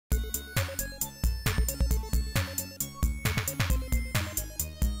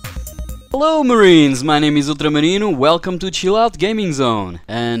Hello Marines, my name is Ultramarino, welcome to Chill Out Gaming Zone.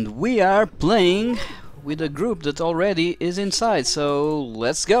 And we are playing with a group that already is inside, so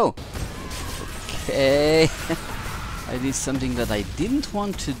let's go. Okay. I did something that I didn't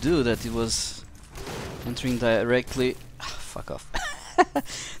want to do, that it was entering directly... fuck off.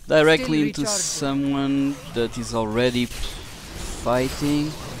 Directly into someone that is already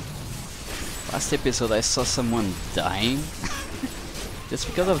fighting. Last episode I saw someone dying. Just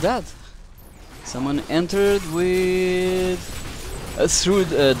because of that. Someone entered with... through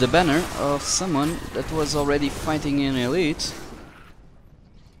the banner of someone that was already fighting in Elite.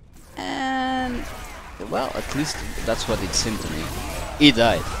 And... well, at least that's what it seemed to me. He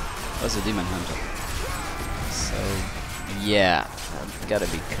died. Was a demon hunter. So... yeah, I've gotta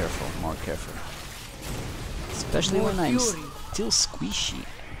be careful, more careful. Especially when I'm still squishy.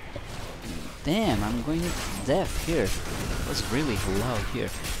 Damn, I'm going deaf here. It was really loud here.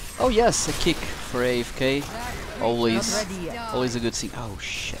 Oh yes, a kick for AFK. Always a good thing. Oh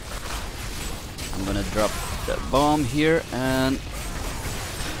shit. I'm gonna drop the bomb here and...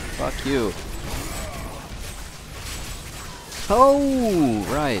 fuck you. Oh,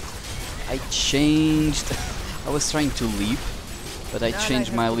 right. I changed... I was trying to leap, but I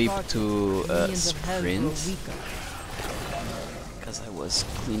changed my leap to sprint. Because I was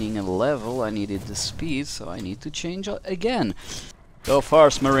cleaning a level, I needed the speed, so I need to change again. Go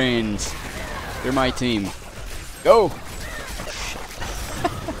first, Marines! You're my team. Go!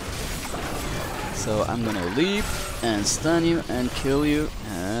 So I'm gonna leap and stun you and kill you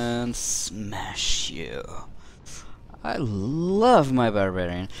and smash you. I love my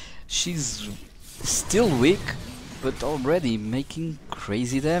Barbarian. She's still weak, but already making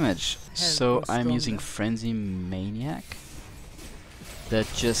crazy damage. So I'm using Frenzy Maniac. That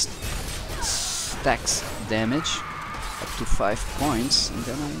just stacks damage up to 5 points, and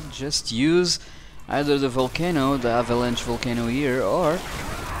then I just use either the volcano, the avalanche volcano here, or...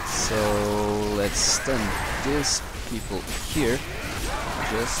 so let's stun these people here,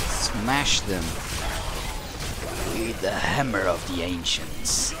 just smash them with the hammer of the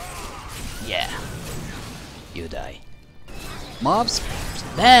ancients. Yeah, you die. Mobs,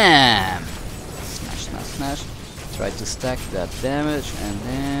 bam! Smash, smash, smash. Try to stack that damage and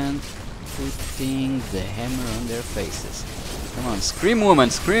then putting the hammer on their faces. Come on, scream woman,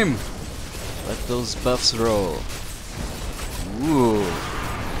 scream! Let those buffs roll. Ooh.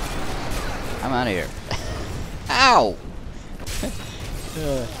 I'm out of here. Ow!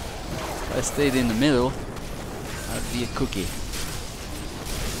 If I stayed in the middle, I'd be a cookie.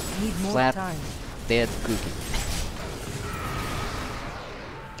 Need more flat, time. dead cookie.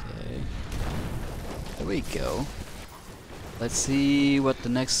 Okay. There we go. Let's see what the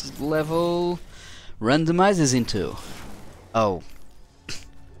next level randomizes into. Oh.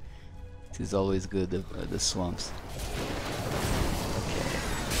 This is always good, the swamps. Okay.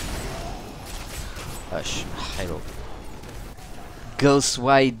 Hush, Hyrule. Ghosts,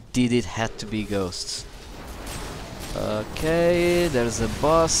 why did it have to be ghosts? Okay, there's a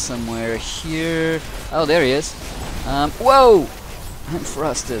boss somewhere here. Oh, there he is. Whoa! I'm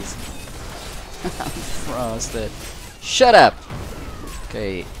frosted. I'm frosted. Shut up!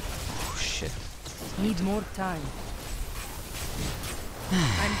 Okay. Oh, shit. Need more time.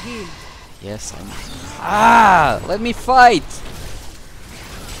 I'm healed. Yes, I'm... ah! Let me fight!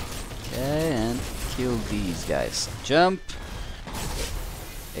 Okay, and kill these guys. Jump!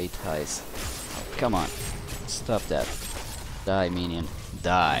 8 highs. Oh, come on. Stop that. Die, minion.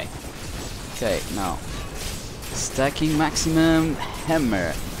 Die. Okay, now. Stacking maximum.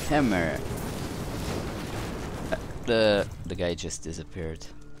 Hammer. Hammer. The guy just disappeared.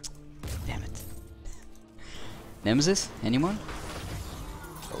 Damn it. Nemesis? Anyone?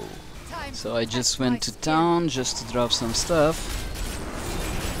 Oh. So I just went to town just to drop some stuff.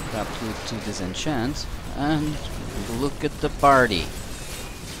 Got to disenchant. And look at the party.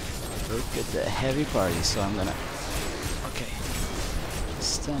 Look at the heavy party. So I'm gonna... okay.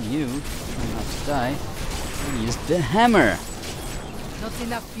 Stun you. Try not to die. And use the hammer. Not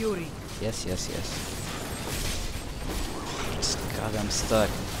enough fury. Yes, yes, yes. God, I'm stuck.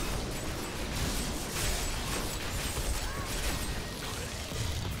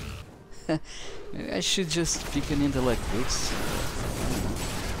 Maybe I should just pick an intellect boost.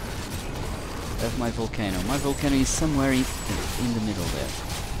 I have my volcano. My volcano is somewhere in the middle there.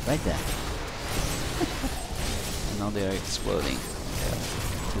 Right there. And now they are exploding. Yeah,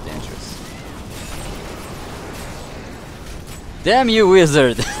 too dangerous. Damn you,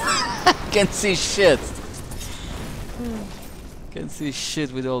 wizard! Can't see shit! Can't see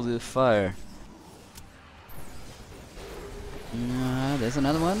shit with all the fire. There's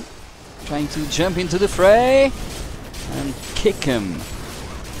another one. trying to jump into the fray and kick him.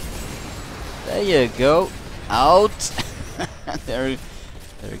 There you go. Out. they're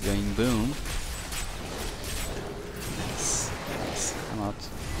going boom. Nice, nice. I'm out.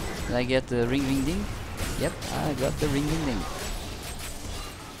 Did I get the ring ding ding? Yep, I got the ring ding ding.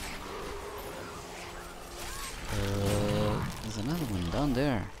 There's another one down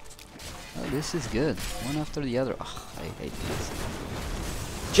there. Oh, this is good. One after the other. Oh, I hate this.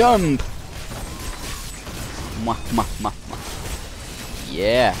 Jump! Mwah, mwah, mwah, mwah.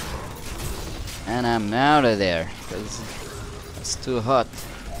 Yeah. And I'm out of there because it's too hot.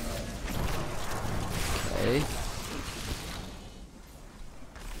 Okay.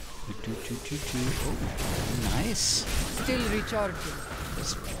 Oh, nice. Still recharging.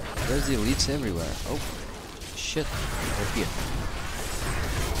 There's the elites everywhere. Oh, shit. They're here.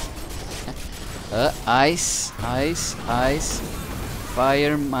 Ice, ice, ice.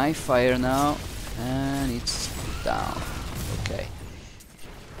 Fire, my fire now. And it's down. Okay.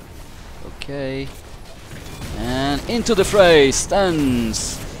 Okay. And into the fray.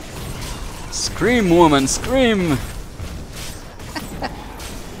 Stuns. Scream, woman, scream.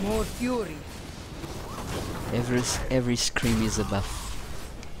 More fury. Every scream is a buff.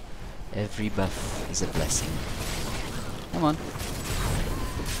 Every buff is a blessing. Come on.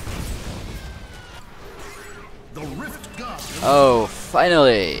 The Rift God. Oh,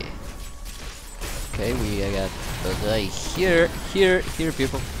 finally. Okay, we got the guy here,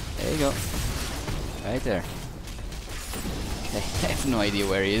 people. There you go. Right there. Okay, I have no idea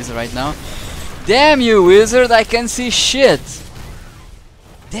where he is right now. Damn you, wizard! I can see shit.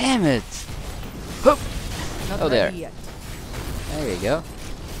 Damn it! Hoop. Not Oh, there. ready yet. There you go.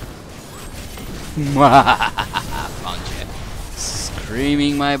 Found you.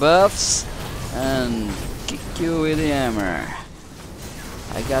 Screaming my buffs and kick you with the hammer.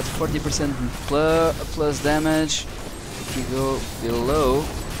 I got 40% plus damage. If you go below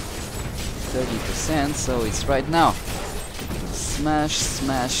 30%, so it's right now. Smash,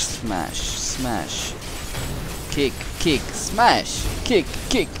 smash, smash, smash. Kick, kick, smash. Kick,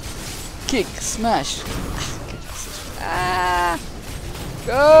 kick, kick, smash. Ah!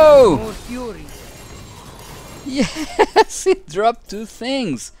 Go! More fury. Yes, it dropped two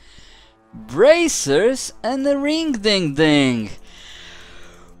things. Bracers and a ring ding ding.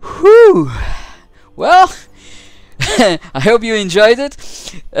 Whew! Well, I hope you enjoyed it.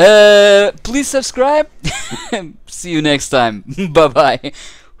 Please subscribe. See you next time. Bye bye.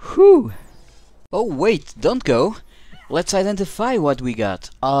 Whew! Oh wait, don't go. Let's identify what we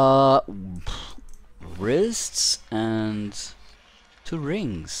got. Wrists and 2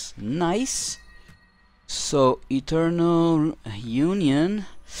 rings. Nice. So Eternal Union.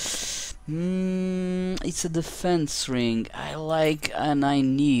 It's a defense ring. I like and I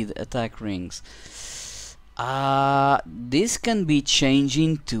need attack rings. This can be changed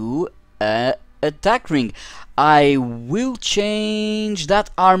into a attack ring. I will change that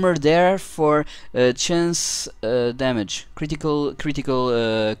armor there for chance damage, critical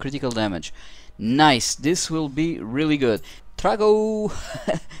damage. Nice. This will be really good. Tragul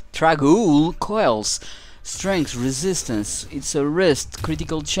coils. Strength, resistance, it's a wrist,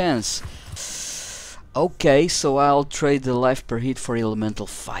 critical chance. Okay, so I'll trade the life per hit for elemental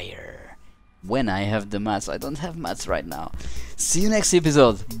fire. When I have the mats. I don't have mats right now. See you next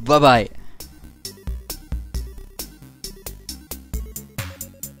episode. Bye bye.